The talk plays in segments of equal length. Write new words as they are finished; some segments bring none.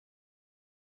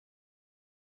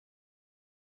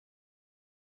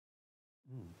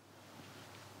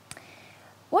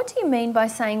What do you mean by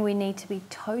saying we need to be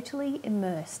totally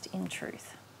immersed in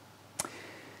truth?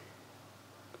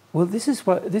 Well, this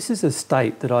is a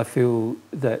state that I feel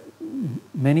that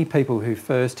many people who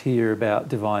first hear about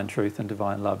divine truth and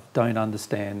divine love don't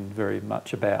understand very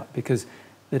much about, because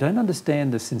they don't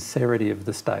understand the sincerity of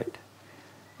the state.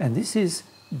 And this is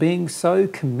being so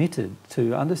committed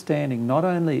to understanding not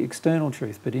only external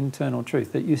truth but internal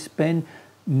truth that you spend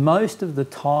most of the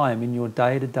time in your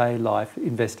day-to-day life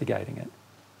investigating it.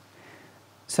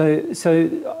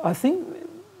 So I think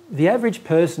the average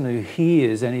person who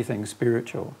hears anything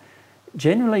spiritual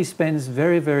generally spends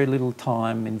very, very little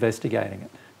time investigating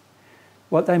it.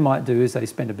 What they might do is they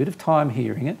spend a bit of time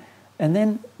hearing it, and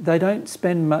then they don't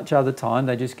spend much other time.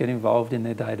 They just get involved in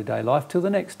their day-to-day life till the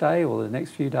next day or the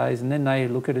next few days, and then they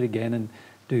look at it again and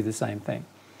do the same thing.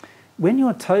 When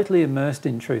you're totally immersed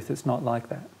in truth, it's not like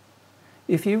that.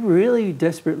 If you really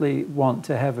desperately want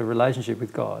to have a relationship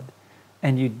with God,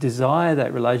 and you desire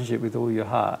that relationship with all your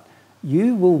heart,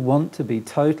 you will want to be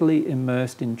totally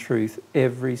immersed in truth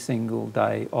every single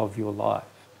day of your life.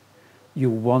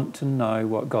 You'll want to know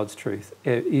what God's truth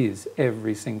is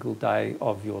every single day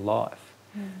of your life.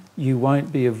 You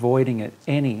won't be avoiding it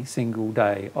any single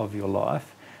day of your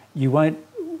life. You won't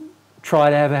try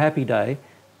to have a happy day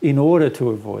in order to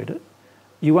avoid it.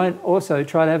 You won't also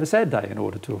try to have a sad day in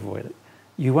order to avoid it.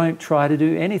 You won't try to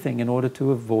do anything in order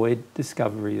to avoid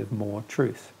discovery of more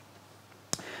truth.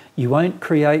 You won't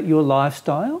create your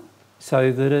lifestyle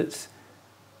so that it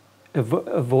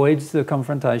avoids the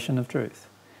confrontation of truth.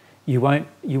 You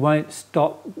won't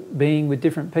stop being with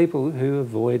different people who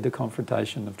avoid the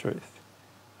confrontation of truth.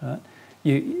 Right?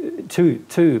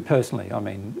 Personally, I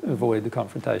mean, avoid the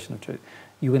confrontation of truth.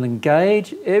 You will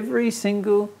engage every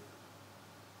single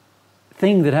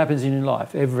thing that happens in your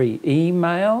life, every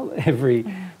email, every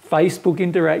Facebook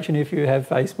interaction if you have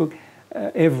Facebook,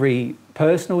 every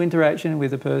personal interaction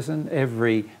with a person,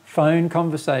 every phone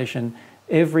conversation,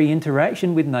 every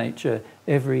interaction with nature,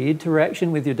 every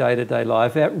interaction with your day-to-day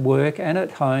life at work and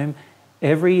at home,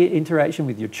 every interaction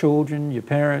with your children, your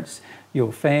parents,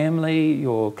 your family,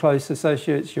 your close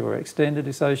associates, your extended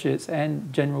associates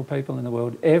and general people in the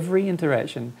world, every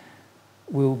interaction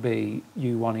will be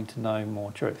you wanting to know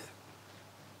more truth.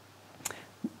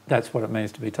 That's what it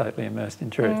means to be totally immersed in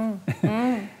truth.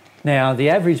 Now, the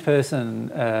average person,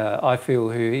 I feel,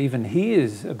 who even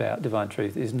hears about divine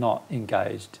truth is not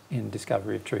engaged in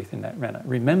discovery of truth in that manner.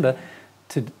 Remember,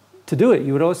 to do it,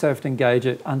 you would also have to engage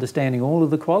at understanding all of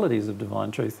the qualities of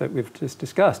divine truth that we've just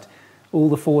discussed. All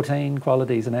the 14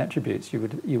 qualities and attributes you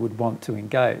would want to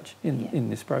engage in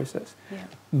this process. Yeah.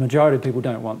 The majority of people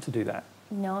don't want to do that.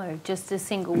 No, just a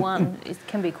single one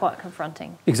can be quite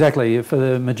confronting. Exactly. For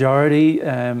the majority,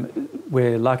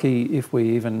 we're lucky if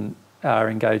we even are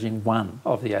engaging one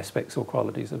of the aspects or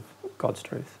qualities of God's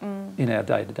truth in our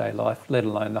day-to-day life, let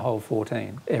alone the whole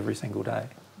 14 every single day.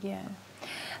 Yeah.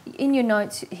 In your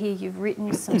notes here, you've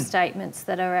written some statements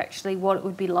that are actually what it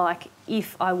would be like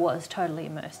if I was totally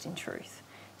immersed in truth.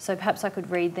 So perhaps I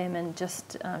could read them and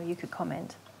just you could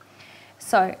comment.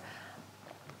 So,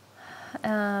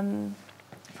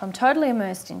 if I'm totally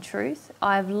immersed in truth,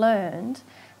 I've learned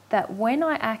that when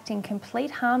I act in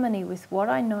complete harmony with what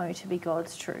I know to be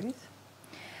God's truth,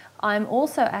 I'm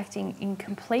also acting in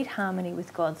complete harmony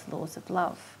with God's laws of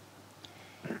love.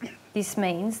 This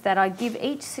means that I give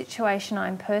each situation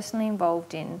I'm personally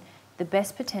involved in the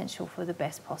best potential for the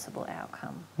best possible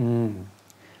outcome.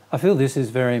 I feel this is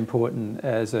very important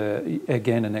as,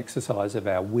 again, an exercise of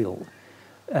our will.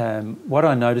 What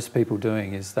I notice people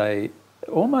doing is they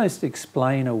almost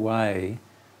explain away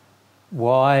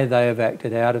why they have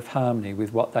acted out of harmony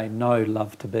with what they know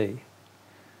love to be.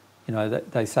 You know,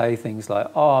 they say things like,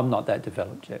 oh, I'm not that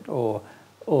developed yet, or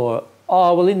oh,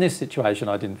 well, in this situation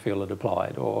I didn't feel it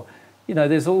applied, or, you know,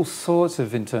 there's all sorts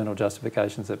of internal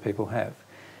justifications that people have.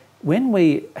 When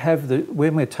we're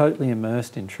totally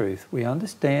immersed in truth, we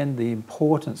understand the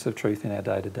importance of truth in our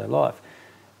day-to-day life.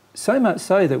 So much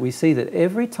so that we see that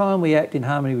every time we act in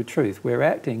harmony with truth, we're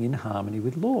acting in harmony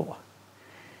with law.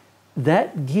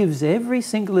 That gives every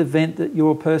single event that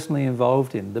you're personally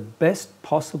involved in the best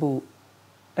possible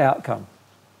outcome.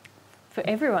 For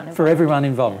everyone involved. For everyone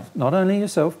involved. Yeah. Not only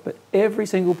yourself, but every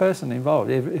single person involved,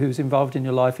 who's involved in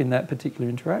your life in that particular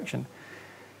interaction.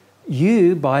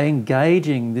 You, by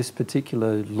engaging this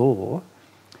particular law,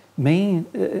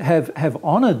 have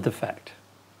honoured the fact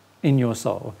in your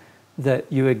soul that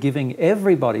you are giving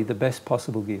everybody the best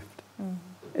possible gift,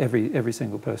 every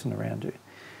single person around you.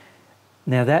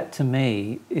 Now that to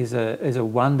me is a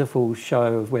wonderful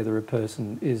show of whether a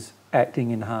person is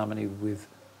acting in harmony with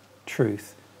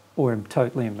truth or am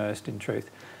totally immersed in truth.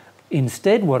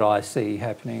 Instead, what I see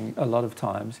happening a lot of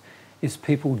times is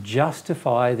people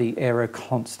justify the error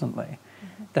constantly.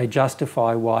 They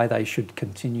justify why they should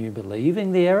continue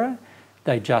believing the error.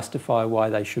 They justify why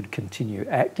they should continue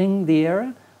acting the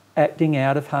error, acting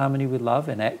out of harmony with love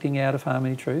and acting out of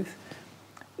harmony with truth.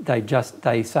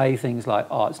 They say things like,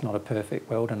 oh, it's not a perfect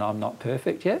world and I'm not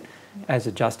perfect yet, as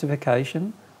a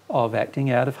justification of acting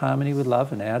out of harmony with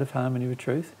love and out of harmony with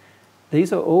truth.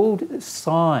 These are all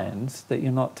signs that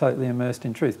you're not totally immersed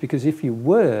in truth, because if you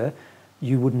were,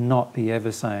 you would not be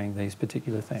ever saying these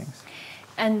particular things.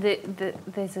 And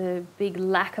there's a big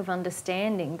lack of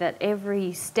understanding that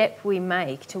every step we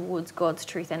make towards God's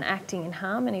truth and acting in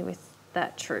harmony with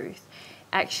that truth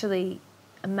actually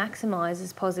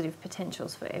maximises positive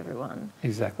potentials for everyone.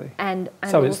 Exactly. And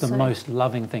so it's the most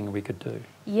loving thing we could do.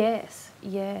 Yes,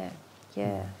 yeah,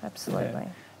 absolutely. Yeah.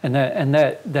 And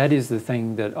that is the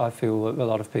thing that I feel a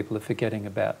lot of people are forgetting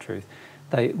about truth.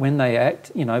 When they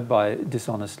act, by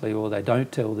dishonestly, or they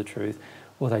don't tell the truth,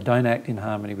 or they don't act in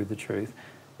harmony with the truth,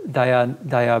 they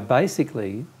are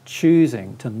basically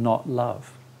choosing to not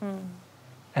love.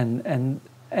 And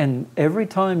every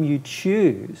time you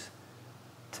choose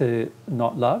to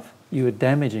not love, you are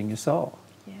damaging your soul.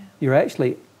 Yeah. You're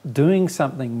actually doing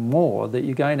something more that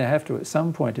you're going to have to, at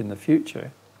some point in the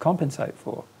future, compensate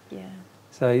for. Yeah.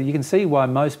 So you can see why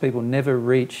most people never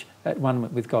reach at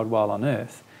one with God while on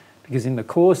earth, because in the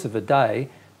course of a day,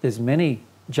 there's many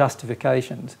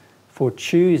justifications for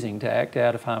choosing to act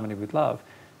out of harmony with love,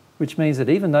 which means that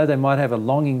even though they might have a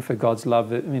longing for God's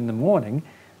love in the morning,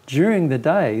 during the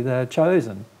day they're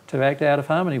chosen to act out of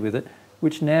harmony with it,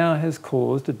 which now has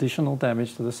caused additional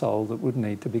damage to the soul that would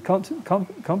need to be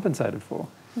compensated for.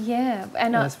 Yeah.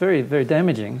 And it's very, very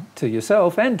damaging to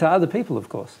yourself and to other people, of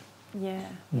course. Yeah.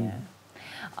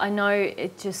 I know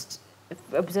it just,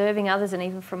 observing others and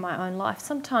even from my own life,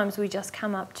 sometimes we just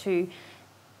come up to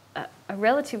a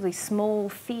relatively small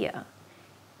fear,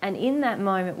 and in that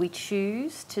moment we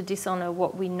choose to dishonour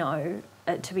what we know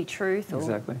to be truth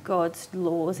or God's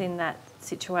laws in that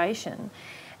situation.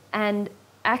 And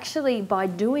actually by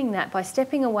doing that, by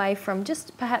stepping away from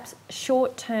just perhaps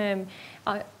short-term,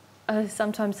 I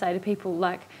sometimes say to people,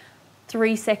 like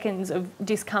 3 seconds of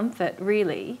discomfort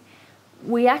really,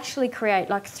 we actually create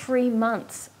like 3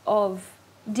 months of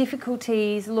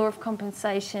difficulties, law of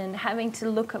compensation, having to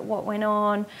look at what went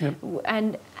on.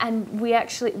 Yep. And we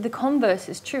actually, the converse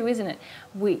is true, isn't it?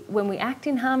 When we act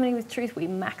in harmony with truth, we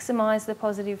maximise the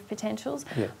positive potentials.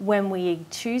 Yep. When we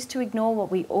choose to ignore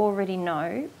what we already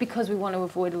know because we want to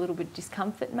avoid a little bit of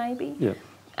discomfort maybe, Yep.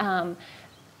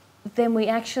 Then we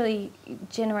actually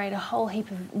generate a whole heap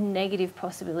of negative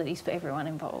possibilities for everyone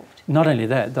involved. Not only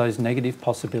that, those negative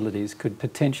possibilities could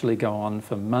potentially go on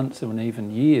for months and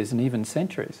even years and even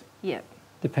centuries. Yep.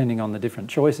 Depending on the different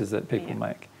choices that people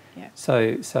make. Yep.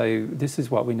 So this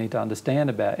is what we need to understand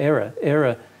about error.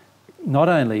 Error not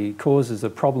only causes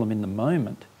a problem in the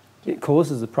moment, it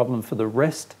causes a problem for the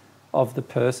rest of the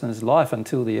person's life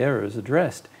until the error is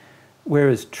addressed.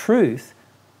 Whereas truth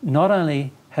not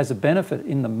only has a benefit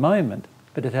in the moment,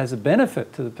 but it has a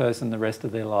benefit to the person the rest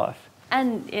of their life.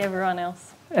 And everyone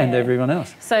else. And everyone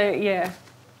else. So, yeah.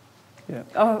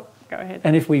 Oh, go ahead.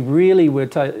 And if we really were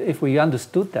if we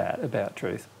understood that about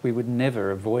truth, we would never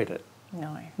avoid it.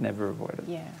 No. Never avoid it.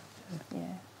 Yeah.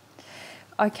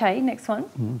 Okay, next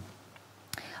one.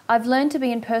 I've learned to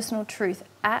be in personal truth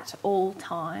at all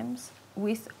times,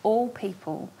 with all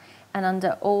people, and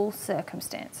under all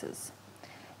circumstances,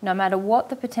 no matter what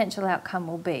the potential outcome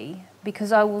will be,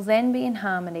 because I will then be in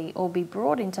harmony or be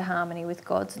brought into harmony with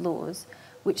God's laws,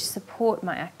 which support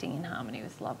my acting in harmony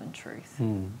with love and truth.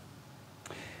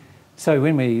 So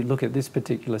when we look at this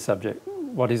particular subject,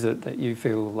 what is it that you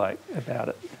feel like about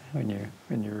it when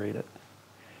you read it?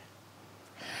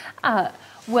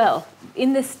 Well,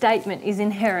 in the statement is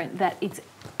inherent that it's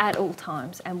at all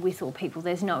times and with all people.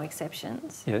 There's no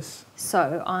exceptions. Yes.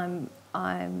 So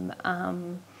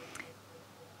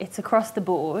it's across the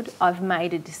board. I've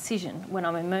made a decision when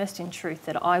I'm immersed in truth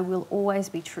that I will always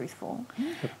be truthful.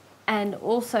 And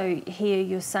also here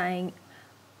you're saying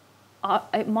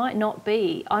it might not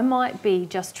be, I might be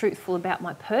just truthful about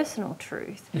my personal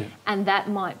truth, and that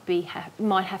might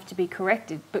have to be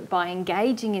corrected, but by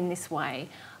engaging in this way,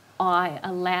 I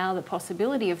allow the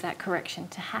possibility of that correction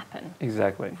to happen.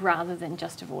 Exactly. Rather than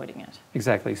just avoiding it.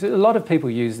 Exactly. So a lot of people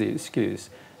use the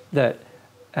excuse that,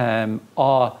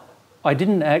 I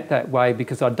didn't act that way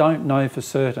because I don't know for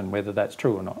certain whether that's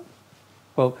true or not.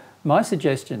 Well, my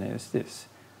suggestion is this.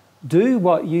 Do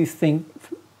what you think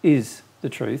is the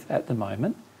truth at the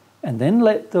moment, and then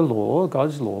let the law,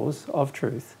 God's laws of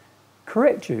truth,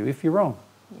 correct you if you're wrong.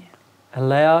 Yeah.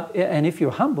 And if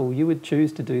you're humble, you would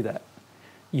choose to do that.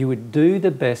 You would do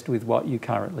the best with what you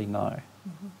currently know.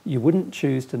 You wouldn't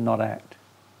choose to not act.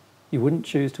 You wouldn't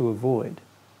choose to avoid.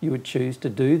 You would choose to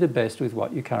do the best with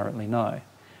what you currently know.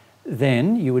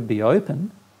 Then you would be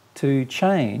open to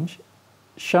change,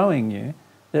 showing you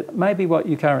that maybe what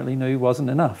you currently knew wasn't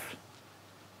enough.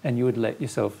 And you would let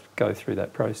yourself go through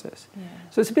that process. Yeah.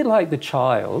 So it's a bit like the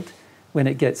child when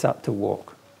it gets up to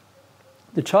walk.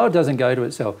 The child doesn't go to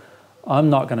itself, I'm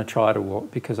not going to try to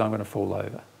walk because I'm going to fall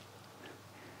over.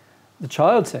 The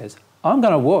child says, I'm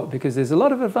going to walk because there's a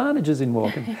lot of advantages in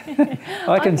walking.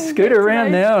 I can scoot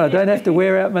around now. I don't have to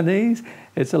wear out my knees.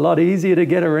 It's a lot easier to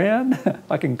get around.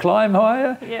 I can climb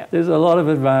higher. Yeah. There's a lot of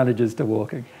advantages to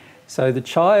walking. So the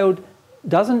child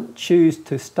doesn't choose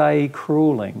to stay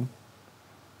crawling,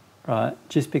 right,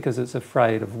 just because it's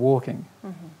afraid of walking.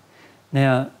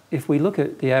 Now, if we look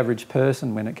at the average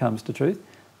person when it comes to truth,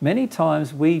 many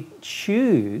times we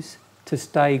choose to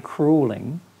stay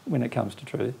crawling when it comes to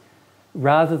truth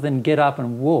rather than get up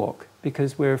and walk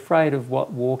because we're afraid of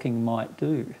what walking might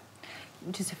do.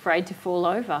 Just afraid to fall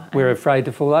over. We're afraid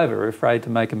to fall over, we're afraid to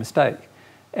make a mistake.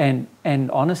 And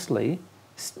honestly,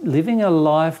 living a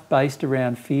life based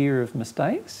around fear of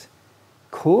mistakes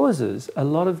causes a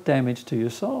lot of damage to your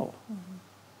soul.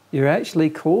 You're actually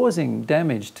causing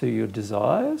damage to your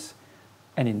desires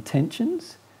and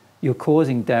intentions. You're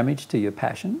causing damage to your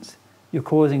passions. You're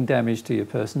causing damage to your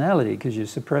personality because you're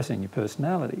suppressing your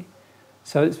personality.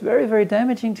 So it's very, very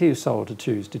damaging to your soul to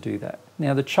choose to do that.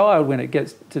 Now the child, when it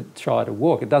gets to try to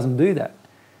walk, it doesn't do that.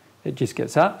 It just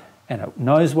gets up and it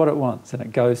knows what it wants and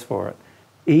it goes for it,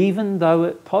 even though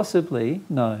it possibly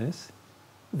knows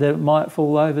that it might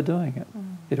fall over doing it.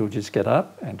 It'll just get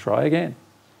up and try again.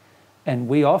 And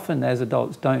we often, as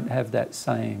adults, don't have that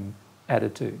same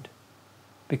attitude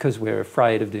because we're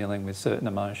afraid of dealing with certain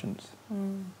emotions.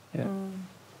 Yeah.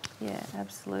 Yeah,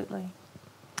 absolutely.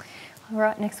 All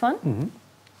right, next one.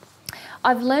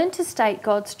 I've learned to state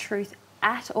God's truth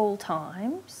at all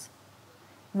times,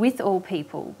 with all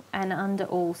people and under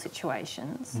all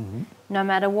situations, no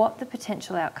matter what the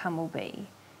potential outcome will be,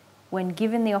 when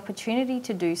given the opportunity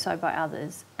to do so by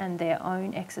others and their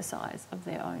own exercise of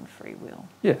their own free will.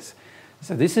 Yes.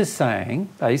 So this is saying,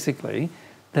 basically,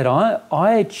 that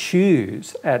I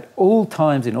choose at all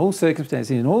times, in all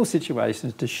circumstances, in all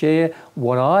situations, to share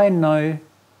what I know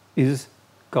is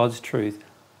God's truth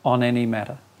on any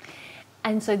matter.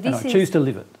 And so I choose to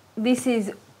live it. This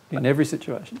is... In every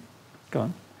situation. Go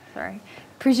on. Sorry.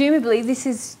 Presumably this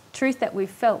is truth that we've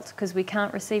felt because we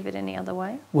can't receive it any other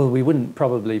way. Well, we wouldn't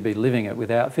probably be living it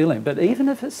without feeling it. But even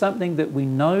if it's something that we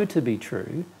know to be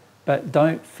true but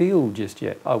don't feel just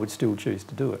yet, I would still choose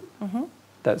to do it.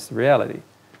 That's the reality.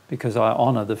 Because I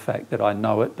honour the fact that I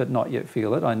know it but not yet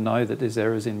feel it. I know that there's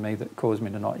errors in me that cause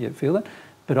me to not yet feel it.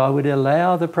 But I would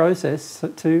allow the process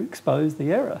to expose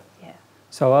the error. Yeah.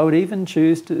 So I would even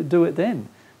choose to do it then.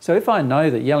 So if I know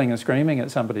that yelling and screaming at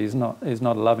somebody is not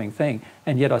a loving thing,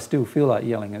 and yet I still feel like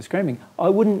yelling and screaming, I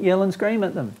wouldn't yell and scream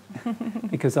at them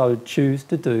because I would choose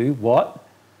to do what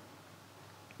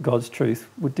God's truth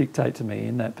would dictate to me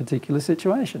in that particular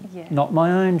situation, not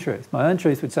my own truth. My own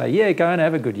truth would say, yeah, go and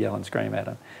have a good yell and scream at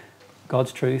them.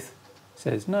 God's truth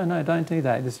says, no, don't do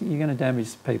that. You're going to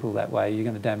damage people that way. You're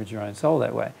going to damage your own soul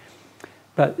that way.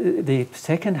 But the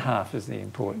second half is the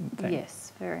important thing.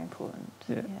 Yes, very important.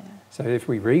 Yeah. So if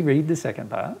we reread the second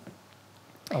part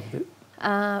of it.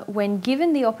 When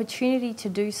given the opportunity to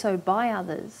do so by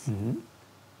others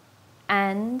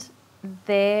and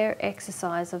their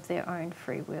exercise of their own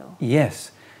free will.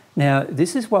 Yes. Now,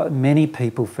 this is what many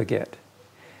people forget.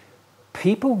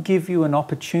 People give you an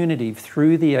opportunity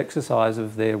through the exercise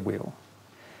of their will.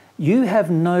 You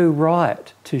have no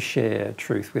right to share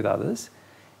truth with others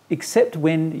except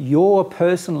when you're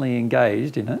personally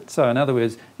engaged in it. So in other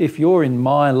words, if you're in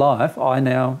my life, I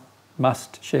now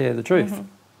must share the truth,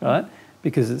 right?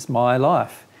 Because it's my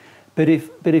life. But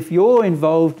if you're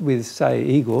involved with, say,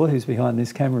 Igor, who's behind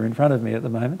this camera in front of me at the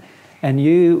moment, and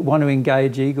you want to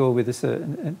engage Igor with a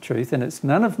certain truth, and it's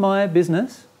none of my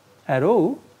business at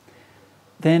all,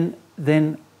 then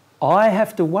I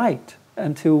have to wait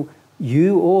until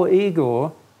you or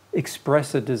Igor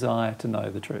express a desire to know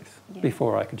the truth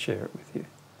before I could share it with you.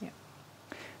 Yeah.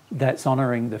 That's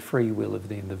honouring the free will of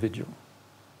the individual.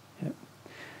 Yeah.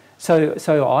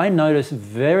 So I notice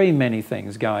very many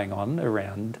things going on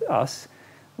around us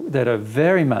that are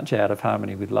very much out of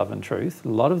harmony with love and truth a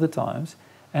lot of the times,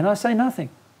 and I say nothing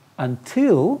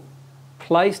until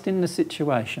placed in the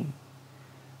situation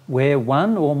where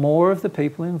one or more of the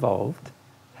people involved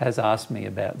has asked me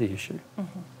about the issue.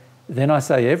 Then I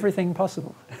say everything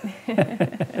possible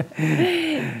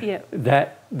Yep.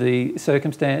 that the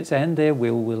circumstance and their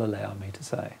will allow me to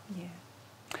say,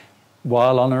 Yeah.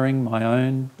 while honouring my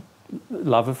own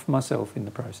love of myself in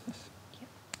the process.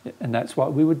 Yep. And that's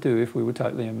what we would do if we were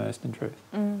totally immersed in truth.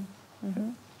 Mm-hmm.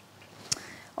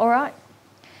 All right.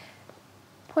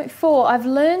 Point 4, I've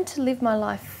learned to live my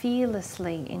life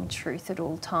fearlessly in truth at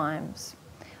all times.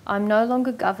 I'm no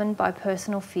longer governed by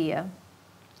personal fear,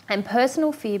 and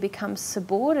personal fear becomes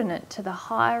subordinate to the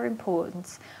higher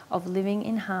importance of living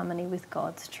in harmony with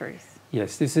God's truth.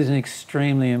 Yes, this is an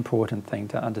extremely important thing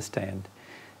to understand.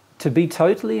 To be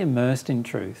totally immersed in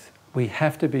truth, we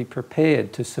have to be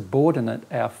prepared to subordinate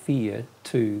our fear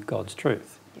to God's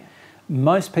truth. Yeah.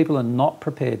 Most people are not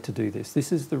prepared to do this.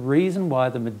 This is the reason why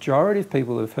the majority of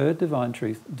people who have heard divine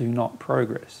truth do not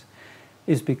progress,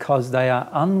 is because they are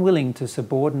unwilling to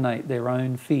subordinate their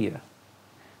own fear.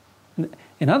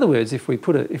 In other words, if we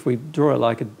draw it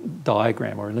like a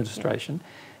diagram or an illustration,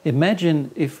 imagine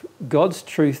if God's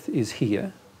truth is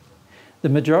here, the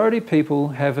majority of people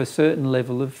have a certain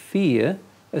level of fear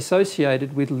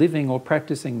associated with living or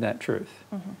practicing that truth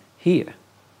here.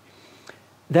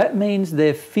 That means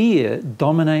their fear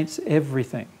dominates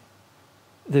everything.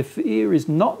 The fear is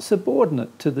not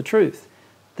subordinate to the truth.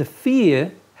 The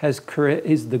fear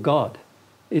is the God.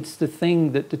 It's the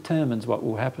thing that determines what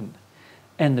will happen.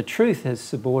 And the truth is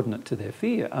subordinate to their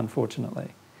fear, unfortunately.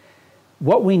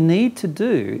 What we need to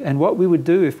do, and what we would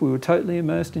do if we were totally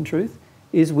immersed in truth,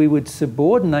 is we would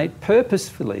subordinate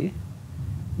purposefully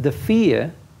the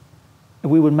fear,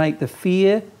 and we would make the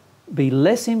fear be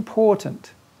less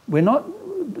important. We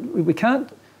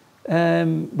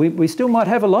still might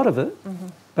have a lot of it,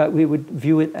 but we would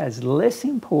view it as less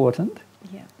important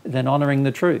than honouring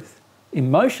the truth.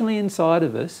 Emotionally inside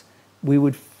of us, we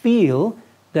would feel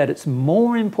that it's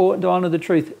more important to honour the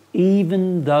truth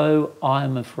even though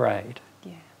I'm afraid.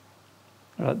 Yeah.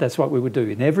 Right? That's what we would do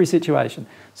in every situation.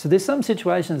 So there's some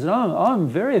situations that I'm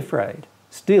very afraid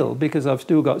still, because I've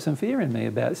still got some fear in me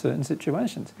about certain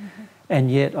situations.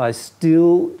 And yet I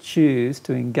still choose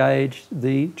to engage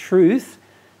the truth,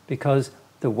 because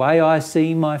the way I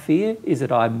see my fear is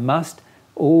that I must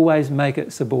always make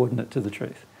it subordinate to the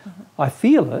truth. I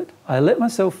feel it. I let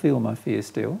myself feel my fear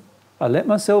still. I let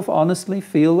myself honestly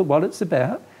feel what it's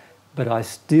about, but I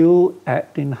still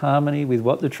act in harmony with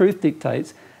what the truth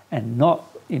dictates and not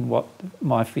in what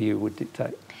my fear would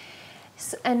dictate.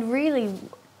 And really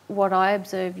what I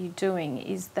observe you doing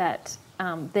is that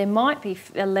there might be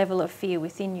a level of fear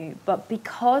within you, but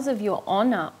because of your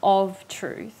honour of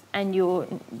truth and your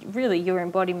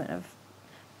embodiment of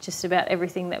just about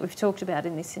everything that we've talked about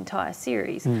in this entire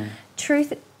series, fear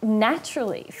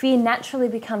naturally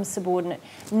becomes subordinate,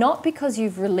 not because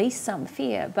you've released some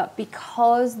fear, but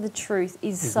because the truth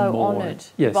is so honoured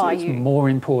by you. Yes, it's more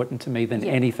important to me than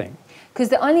anything. Because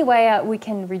the only way we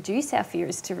can reduce our fear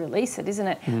is to release it, isn't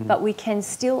it? But we can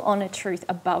still honour truth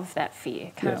above that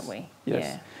fear, can't we? Yes.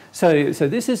 Yeah. So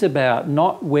this is about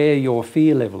not where your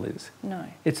fear level is. No.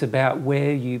 It's about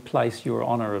where you place your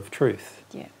honour of truth.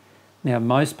 Yeah. Now,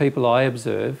 most people I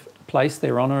observe place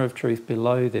their honour of truth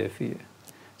below their fear.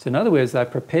 So in other words, they're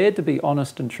prepared to be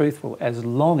honest and truthful as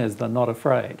long as they're not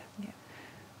afraid. Yeah.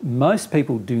 Most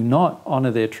people do not honour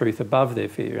their truth above their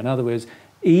fear. In other words,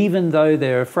 even though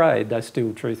they're afraid, they're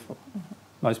still truthful.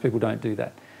 Most people don't do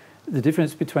that. The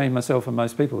difference between myself and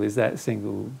most people is that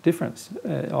single difference,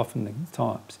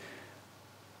 oftentimes.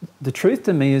 The truth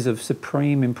to me is of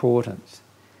supreme importance.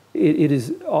 It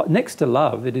is, next to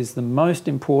love, it is the most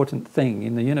important thing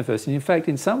in the universe. And in fact,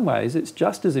 in some ways, it's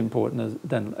just as important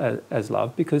as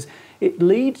love, because it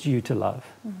leads you to love.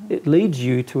 It leads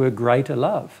you to a greater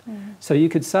love. So you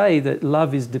could say that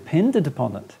love is dependent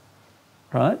upon it,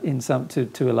 right?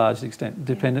 To a large extent,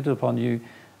 dependent upon you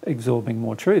absorbing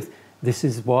more truth. This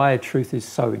is why truth is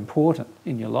so important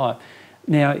in your life.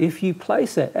 Now, if you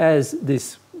place it as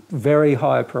this very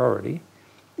high priority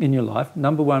in your life,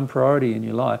 number one priority in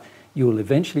your life, you will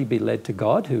eventually be led to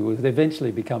God, who will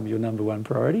eventually become your number one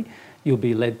priority. You'll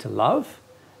be led to love.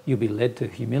 You'll be led to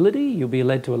humility. You'll be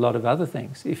led to a lot of other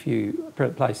things if you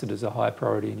place it as a high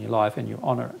priority in your life and you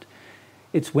honour it.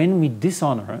 It's when we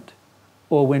dishonour it,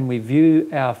 or when we view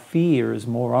our fear as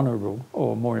more honourable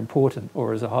or more important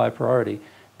or as a high priority,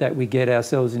 that we get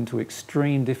ourselves into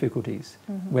extreme difficulties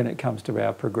when it comes to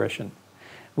our progression.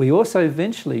 We also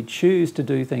eventually choose to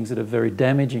do things that are very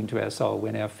damaging to our soul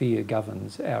when our fear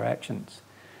governs our actions.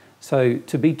 So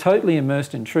to be totally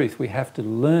immersed in truth, we have to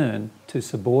learn to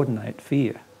subordinate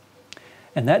fear.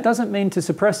 And that doesn't mean to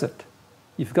suppress it.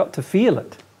 You've got to feel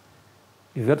it.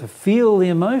 You've got to feel the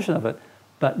emotion of it,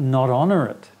 but not honour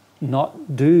it,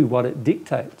 not do what it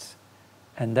dictates.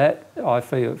 And that, I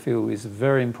feel is a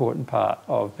very important part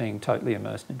of being totally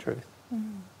immersed in truth.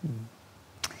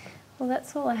 Well,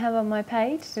 that's all I have on my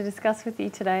page to discuss with you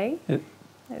today. Yep.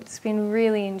 It's been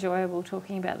really enjoyable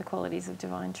talking about the qualities of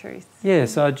divine truth. Yeah,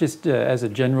 so just as a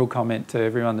general comment to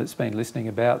everyone that's been listening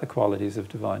about the qualities of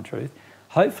divine truth,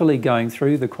 hopefully going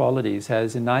through the qualities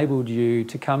has enabled you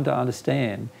to come to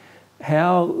understand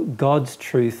how God's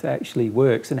truth actually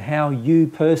works and how you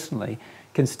personally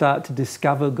can start to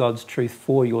discover God's truth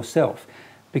for yourself.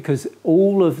 Because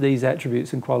all of these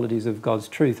attributes and qualities of God's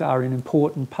truth are an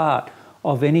important part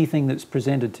of anything that's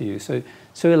presented to you. So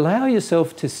allow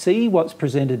yourself to see what's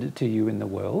presented to you in the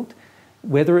world,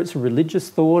 whether it's a religious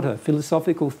thought, a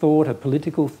philosophical thought, a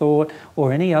political thought,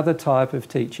 or any other type of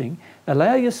teaching.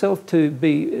 Allow yourself to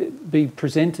be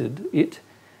presented it,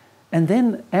 and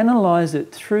then analyse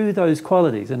it through those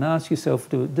qualities and ask yourself,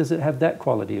 does it have that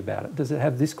quality about it? Does it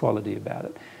have this quality about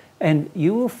it? And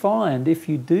you will find, if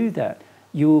you do that,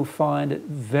 you will find it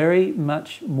very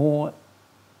much more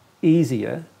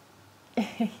easier.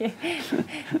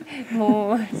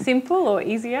 More simple or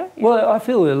easier? Well, I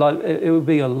feel it would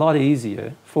be a lot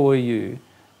easier for you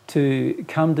to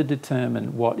come to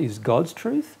determine what is God's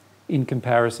truth in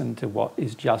comparison to what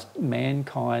is just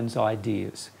mankind's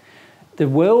ideas. The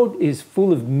world is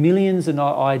full of millions of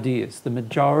ideas. The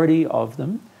majority of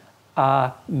them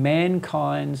are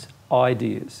mankind's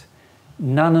ideas.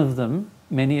 None of them,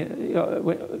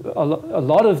 a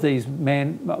lot of these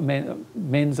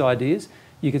men's ideas,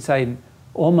 you could say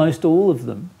almost all of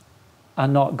them are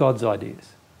not God's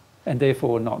ideas and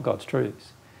therefore not God's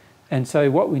truths. And so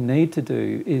what we need to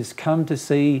do is come to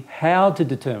see how to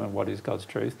determine what is God's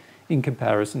truth in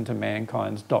comparison to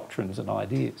mankind's doctrines and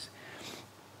ideas.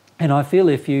 And I feel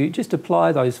if you just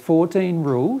apply those 14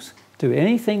 rules to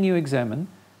anything you examine,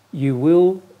 you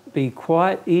will be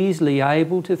quite easily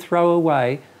able to throw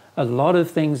away a lot of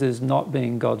things as not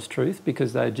being God's truth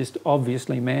because they're just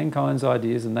obviously mankind's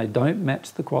ideas and they don't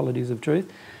match the qualities of truth.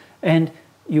 And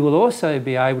you will also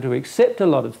be able to accept a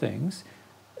lot of things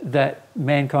that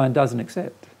mankind doesn't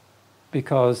accept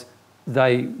because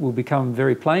they will become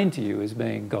very plain to you as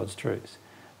being God's truths.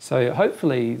 So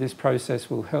hopefully this process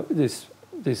will help, this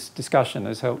discussion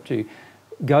has helped you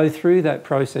go through that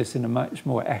process in a much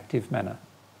more active manner.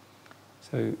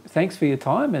 So thanks for your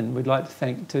time, and we'd like to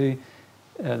thank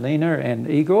Lena and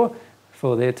Igor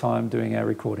for their time doing our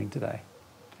recording today.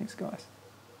 Thanks, guys.